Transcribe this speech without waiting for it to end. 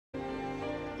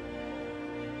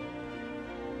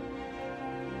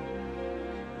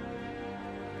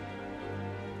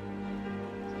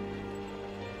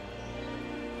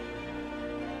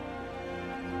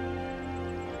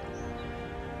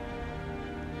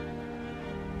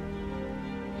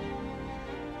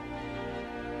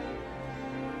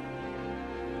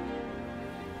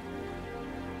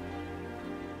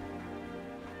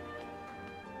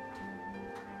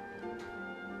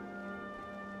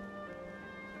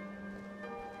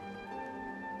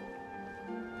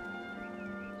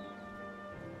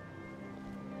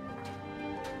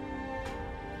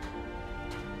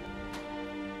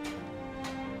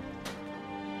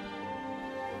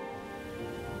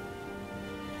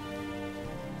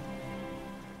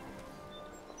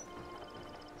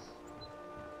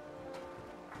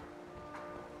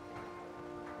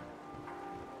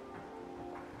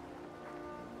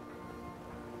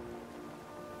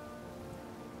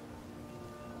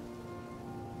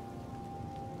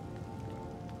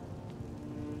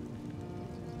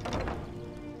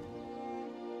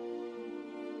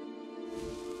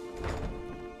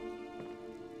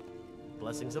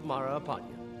Blessings of Mara upon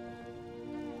you.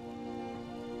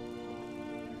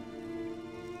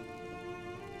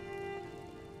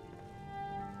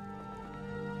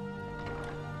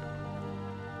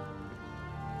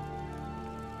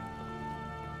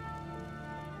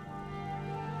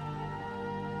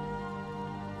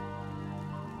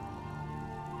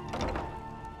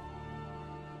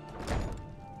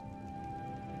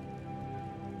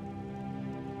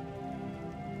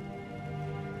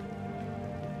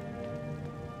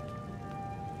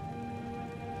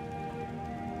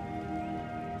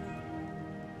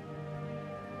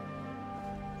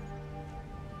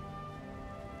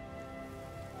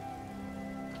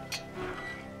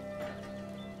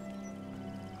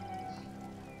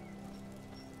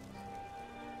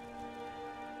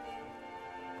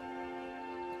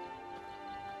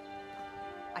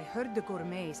 I heard the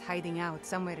gourmets hiding out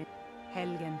somewhere in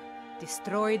Helgen,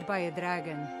 destroyed by a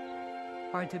dragon.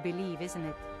 Hard to believe, isn't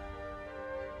it?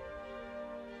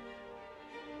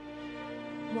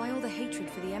 Why all the hatred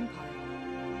for the Empire?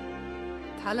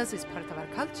 Talos is part of our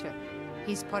culture.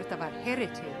 He's part of our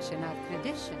heritage and our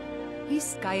tradition.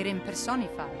 He's Skyrim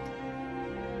personified.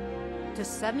 To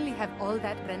suddenly have all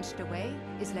that wrenched away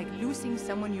is like losing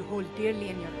someone you hold dearly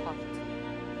in your heart.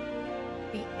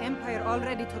 The Empire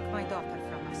already took my daughter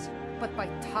from us, but by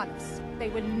Talos, they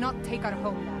will not take our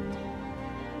homeland.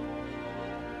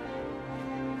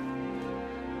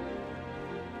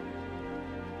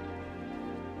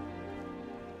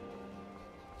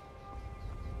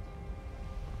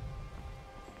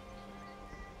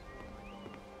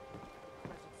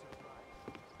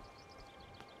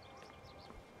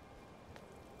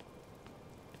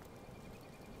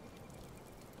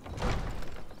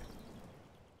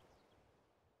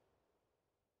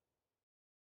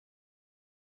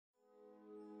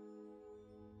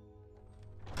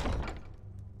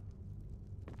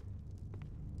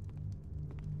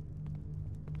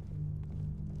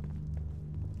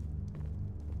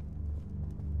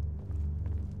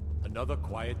 Another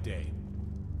quiet day.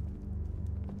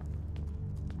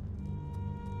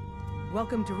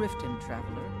 Welcome to Riften,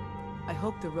 traveler. I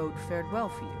hope the road fared well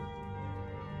for you.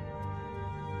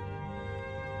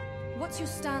 What's your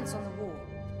stance on the war?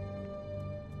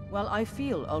 Well, I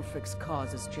feel Ulfric's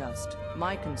cause is just.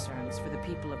 My concern is for the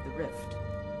people of the Rift.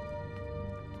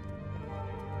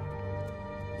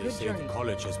 They Good say journey. the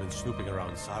college has been snooping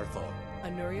around Sarthor.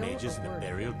 Anuriel, Mages in a the word.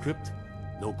 burial crypt?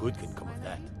 No good can come of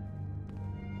that.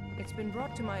 It's been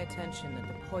brought to my attention that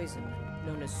the poison,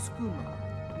 known as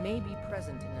skooma, may be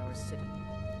present in our city.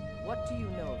 What do you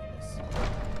know of this?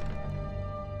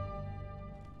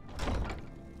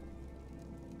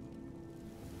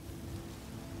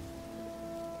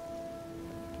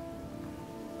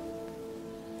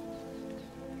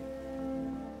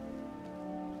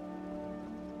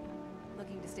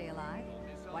 Looking to stay alive?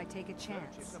 Why take a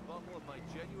chance? A bottle of my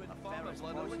genuine farmer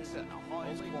blood elixir.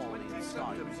 Only 20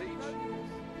 centimes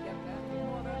each.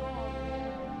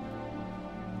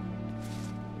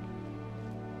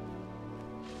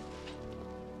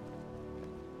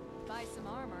 Buy some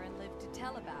armor and live to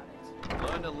tell about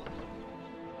it. Learn a...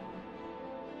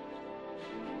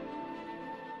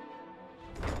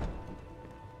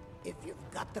 If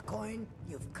you've got the coin,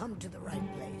 you've come to the right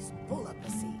place. Pull up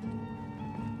a seat.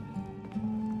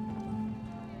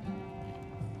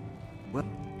 Well,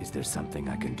 is there something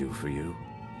I can do for you?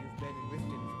 You've been in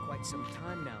Riften for quite some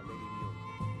time now, Lady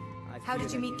Mule. How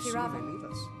did you meet Kirava?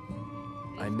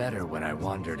 I met her when I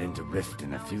wandered into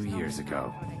Riften a few years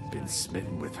ago. Been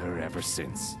smitten with her ever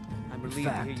since. I'm In relieved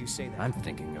to fact, hear you say that. I'm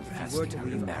thinking of If you were asking to her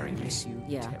to leave, marry I'd me. miss you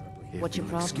Yeah. terribly. If What's your you'll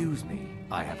problem? excuse me,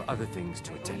 I have other things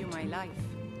to I owe you attend my to. life.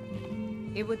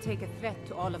 It would take a threat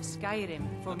to all of Skyrim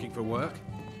for Looking for work?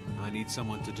 I need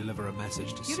someone to deliver a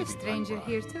message to You're a City stranger Blackbriar.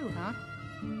 here too, huh?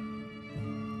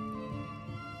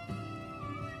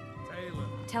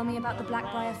 Tell me about the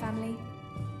Blackbriar family.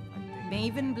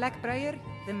 Maven Blackbriar,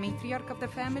 the matriarch of the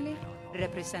family,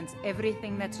 represents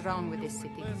everything that's wrong with this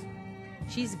city.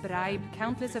 She's bribed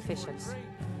countless officials,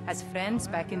 has friends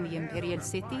back in the Imperial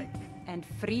City, and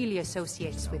freely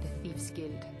associates with the Thieves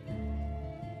Guild.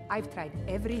 I've tried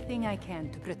everything I can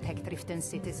to protect Riften's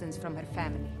citizens from her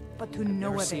family, but to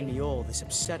no Never seen avail. Niol this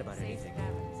upset about anything.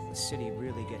 The city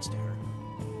really gets to her.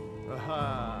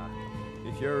 Aha!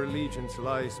 If your allegiance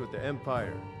lies with the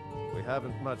Empire, we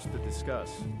haven't much to discuss.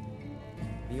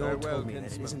 Niol Farewell, told me that it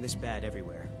kinsman. isn't this bad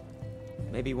everywhere.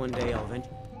 Maybe one day I'll venture...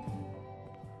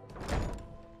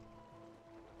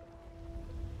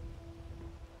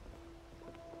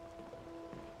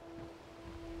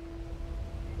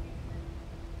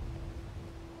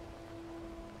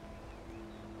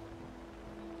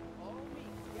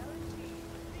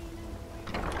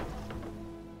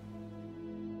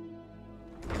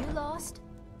 lost?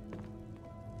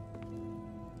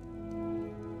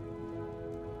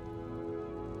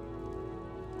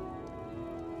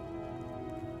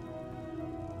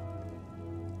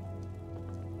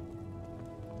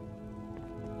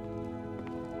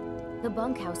 The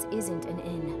bunkhouse isn't an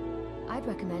inn. I'd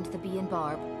recommend the Bee and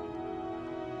Barb.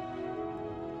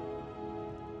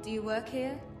 Do you work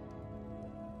here?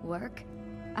 Work?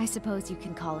 I suppose you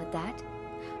can call it that.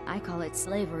 I call it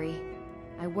slavery.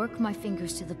 I work my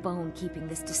fingers to the bone keeping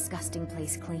this disgusting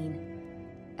place clean.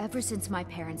 Ever since my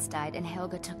parents died and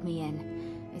Helga took me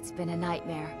in, it's been a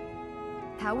nightmare.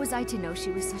 How was I to know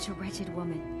she was such a wretched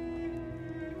woman?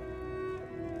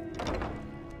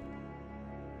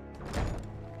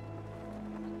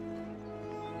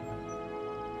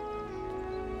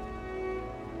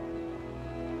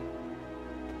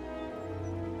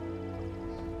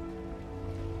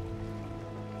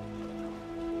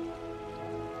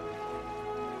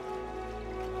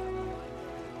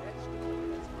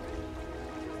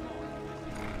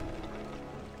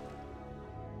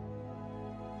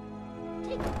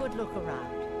 Take a good look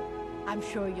around. I'm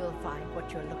sure you'll find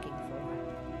what you're looking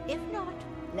for. If not,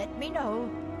 let me know.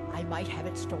 I might have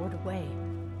it stored away.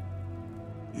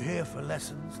 You here for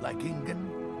lessons like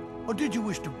Ingen? Or did you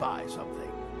wish to buy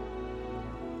something?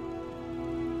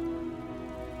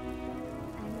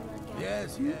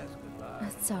 Yes, goodbye.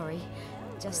 Sorry,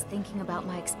 just thinking about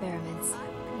my experiments.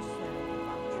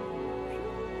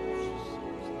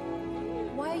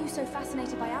 Why are you so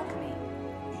fascinated by alchemy?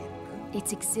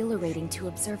 It's exhilarating to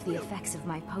observe the effects of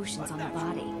my potions on the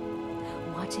body.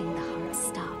 Watching the heart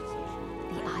stop,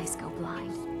 the eyes go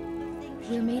blind.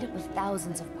 We're made up of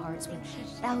thousands of parts with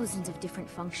thousands of different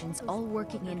functions, all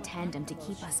working in tandem to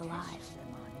keep us alive.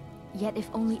 Yet if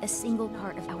only a single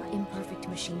part of our imperfect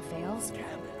machine fails,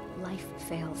 life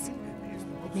fails.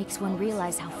 It makes one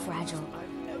realize how fragile,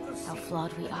 how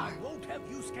flawed we are.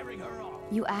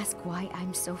 You ask why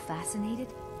I'm so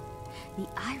fascinated? The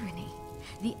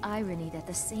irony that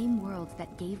the same world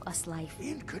that gave us life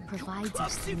provides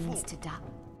us the means to die.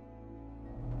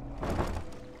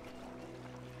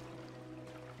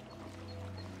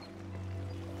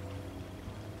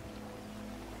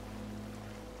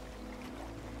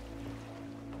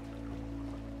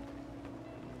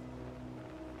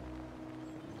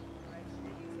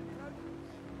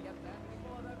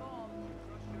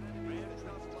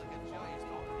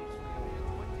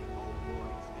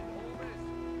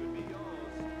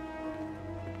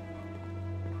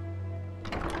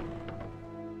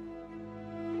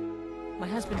 My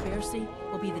husband Bercy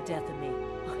will be the death of me.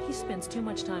 He spends too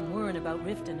much time worrying about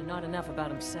Riften and not enough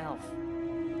about himself.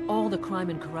 All the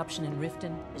crime and corruption in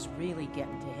Riften is really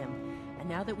getting to him. And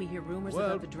now that we hear rumors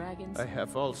about the dragons... I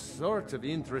have all sorts of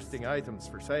interesting items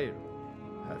for sale.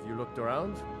 Have you looked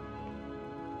around?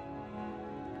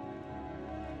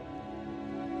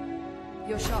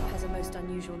 Your shop has a most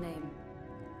unusual name.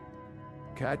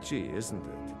 Catchy, isn't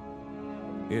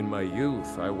it? In my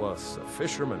youth, I was a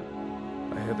fisherman.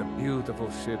 I had a beautiful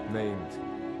ship named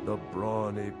the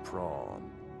Brawny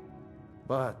Prawn.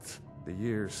 But the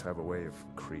years have a way of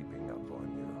creeping up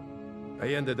on you.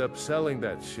 I ended up selling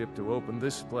that ship to open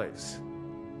this place.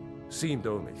 Seemed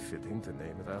only fitting to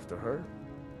name it after her.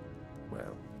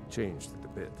 Well, changed it a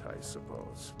bit, I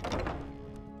suppose.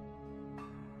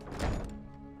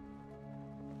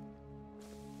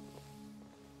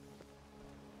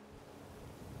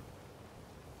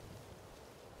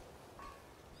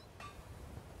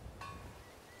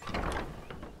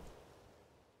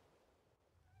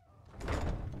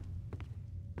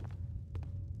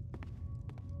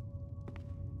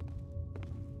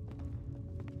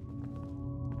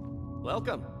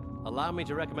 Welcome. Allow me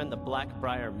to recommend the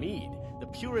Blackbriar Mead, the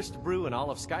purest brew in all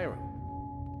of Skyrim.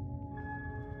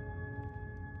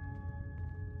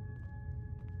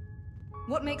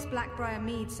 What makes Blackbriar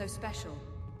Mead so special?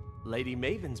 Lady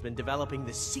Maven's been developing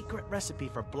the secret recipe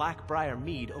for Blackbriar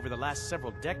Mead over the last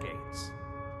several decades.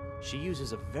 She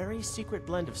uses a very secret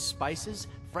blend of spices,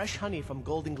 fresh honey from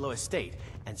Golden Glow Estate,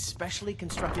 and specially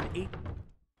constructed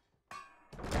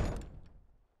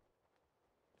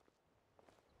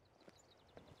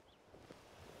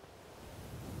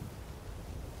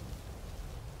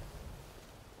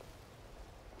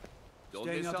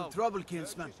Staying out of trouble,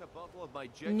 kinsman.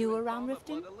 New around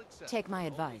Riften? Take my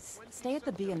advice. Stay at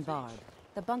the Bee and Barb.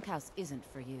 The bunkhouse isn't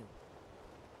for you.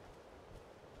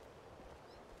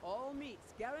 All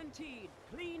meats guaranteed,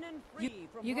 clean and free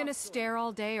from... You gonna stare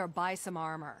all day or buy some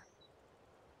armor?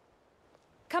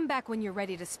 Come back when you're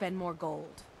ready to spend more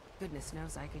gold. Goodness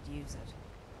knows I could use it.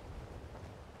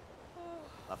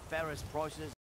 The fairest prices